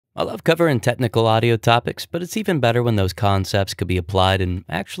I love covering technical audio topics, but it's even better when those concepts could be applied and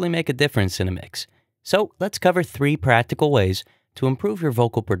actually make a difference in a mix. So let's cover 3 practical ways to improve your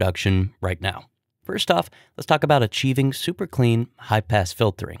vocal production right now. First off, let's talk about achieving super clean, high-pass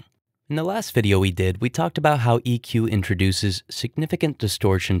filtering. In the last video we did, we talked about how EQ introduces significant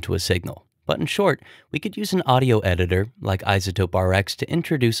distortion to a signal. But in short, we could use an audio editor like iZotope RX to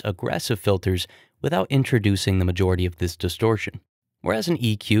introduce aggressive filters without introducing the majority of this distortion. Whereas an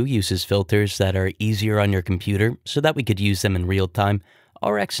EQ uses filters that are easier on your computer so that we could use them in real time,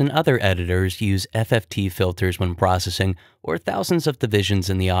 RX and other editors use FFT filters when processing, or thousands of divisions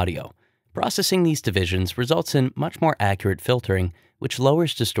in the audio. Processing these divisions results in much more accurate filtering, which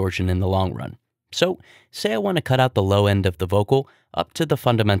lowers distortion in the long run. So, say I want to cut out the low end of the vocal up to the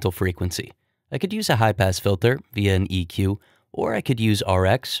fundamental frequency. I could use a high-pass filter via an EQ, or I could use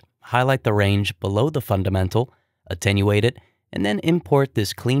RX, highlight the range below the fundamental, attenuate it, and then import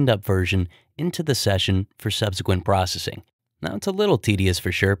this cleaned up version into the session for subsequent processing. Now, it's a little tedious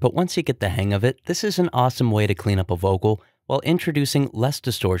for sure, but once you get the hang of it, this is an awesome way to clean up a vocal while introducing less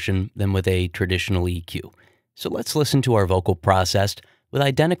distortion than with a traditional EQ. So let's listen to our vocal processed with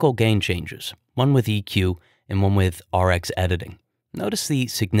identical gain changes, one with EQ and one with RX editing. Notice the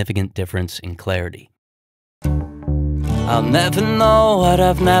significant difference in clarity. I'll never know what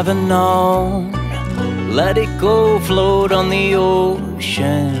I've never known. Let it go, float on the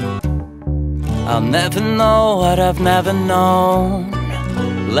ocean. I'll never know what I've never known.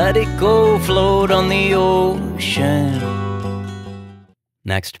 Let it go, float on the ocean.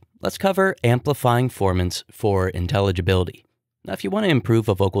 Next, let's cover amplifying formants for intelligibility. Now, if you want to improve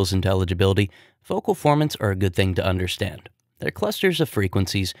a vocal's intelligibility, vocal formants are a good thing to understand. They're clusters of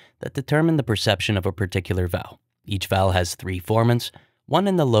frequencies that determine the perception of a particular vowel. Each vowel has 3 formants, one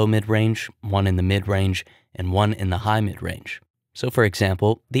in the low mid-range, one in the mid-range, and one in the high mid-range. So for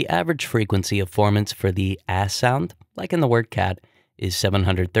example, the average frequency of formants for the ass sound, like in the word cat, is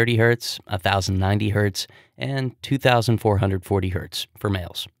 730 Hz, 1090 Hz, and 2440 Hz for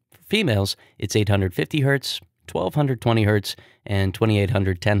males. For females, it's 850 Hz, 1220 Hz, and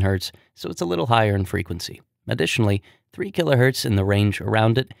 2810 Hz, so it's a little higher in frequency. Additionally, 3 kHz in the range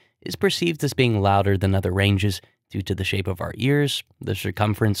around it is perceived as being louder than other ranges due to the shape of our ears, the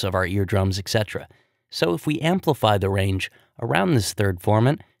circumference of our eardrums, etc. So if we amplify the range around this third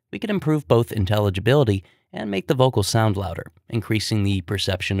formant, we can improve both intelligibility and make the vocal sound louder, increasing the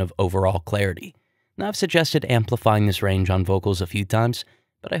perception of overall clarity. Now, I've suggested amplifying this range on vocals a few times,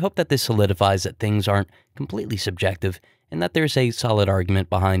 but I hope that this solidifies that things aren't completely subjective and that there's a solid argument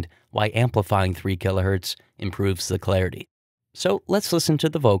behind why amplifying 3 kHz improves the clarity. So let's listen to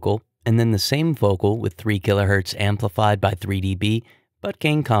the vocal, and then the same vocal with 3 kHz amplified by 3 dB, but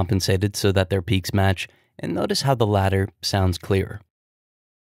gain compensated so that their peaks match, and notice how the latter sounds clearer.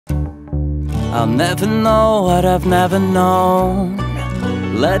 I'll never know what I've never known.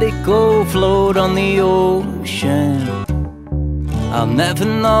 Let it go, float on the ocean. I'll never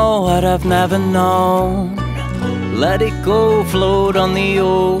know what I've never known. Let it go, float on the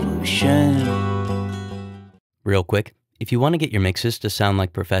ocean. Real quick, if you want to get your mixes to sound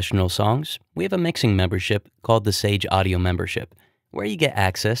like professional songs, we have a mixing membership called the Sage Audio Membership, where you get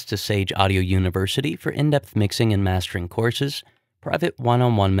access to Sage Audio University for in-depth mixing and mastering courses, private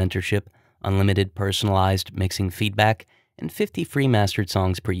one-on-one mentorship, unlimited personalized mixing feedback, and 50 free mastered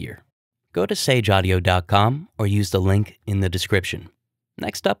songs per year. Go to sageaudio.com or use the link in the description.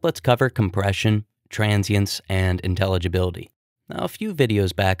 Next up, let's cover compression, transients, and intelligibility. Now, a few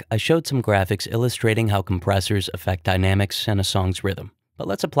videos back, I showed some graphics illustrating how compressors affect dynamics and a song's rhythm. But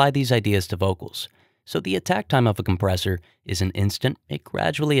let's apply these ideas to vocals. So the attack time of a compressor isn't instant, it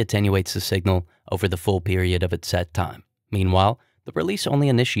gradually attenuates the signal over the full period of its set time. Meanwhile, the release only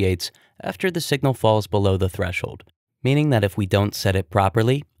initiates after the signal falls below the threshold, meaning that if we don't set it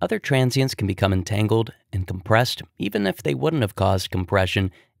properly, other transients can become entangled and compressed even if they wouldn't have caused compression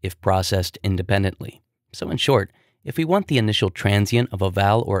if processed independently. So in short, if we want the initial transient of a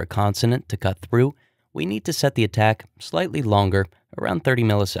vowel or a consonant to cut through, we need to set the attack slightly longer, around 30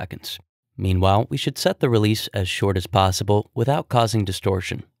 milliseconds. Meanwhile, we should set the release as short as possible without causing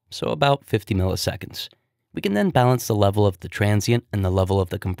distortion, so about 50 milliseconds. We can then balance the level of the transient and the level of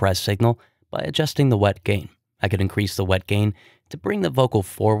the compressed signal by adjusting the wet gain. I could increase the wet gain to bring the vocal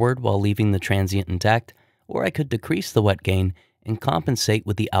forward while leaving the transient intact, or I could decrease the wet gain and compensate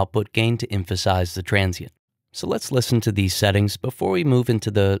with the output gain to emphasize the transient. So let's listen to these settings before we move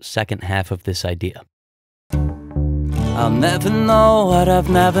into the second half of this idea. I'll never know what I've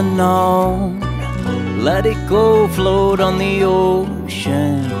never known. Let it go, float on the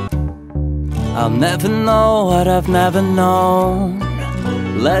ocean. I'll never know what I've never known.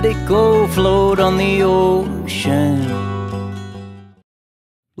 Let it go, float on the ocean.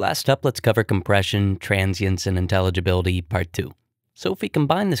 Last up, let's cover compression, transients, and intelligibility, part 2. So if we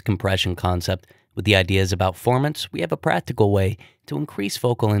combine this compression concept with the ideas about formants, we have a practical way to increase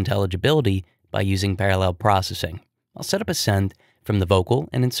vocal intelligibility by using parallel processing. I'll set up a send from the vocal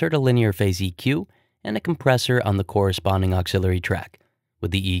and insert a linear phase EQ and a compressor on the corresponding auxiliary track.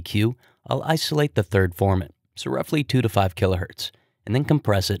 With the EQ, I'll isolate the third formant, so roughly 2 to 5 kHz, and then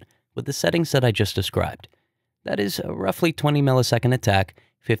compress it with the settings that I just described. That is a roughly 20 millisecond attack,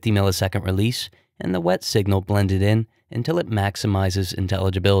 50 millisecond release, and the wet signal blended in until it maximizes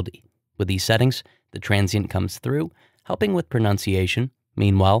intelligibility. With these settings, the transient comes through, helping with pronunciation.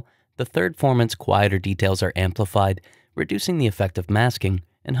 Meanwhile, the third formant's quieter details are amplified, reducing the effect of masking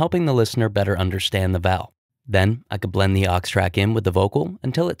and helping the listener better understand the vowel. Then, I could blend the aux track in with the vocal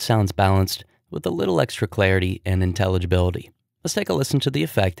until it sounds balanced with a little extra clarity and intelligibility. Let's take a listen to the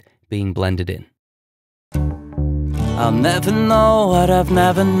effect being blended in. I'll never know what I've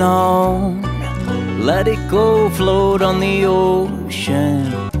never known. Let it go, float on the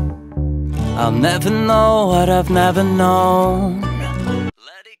ocean. I'll never know what I've never known.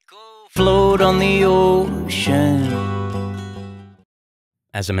 Let it go, float on the ocean.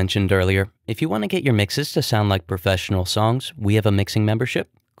 As I mentioned earlier, if you want to get your mixes to sound like professional songs, we have a mixing membership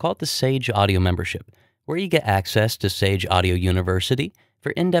called the Sage Audio Membership, where you get access to Sage Audio University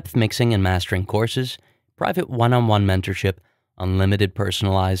for in-depth mixing and mastering courses, private one-on-one mentorship, unlimited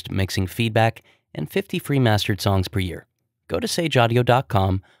personalized mixing feedback, and 50 free mastered songs per year. Go to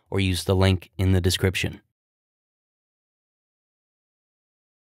sageaudio.com or use the link in the description.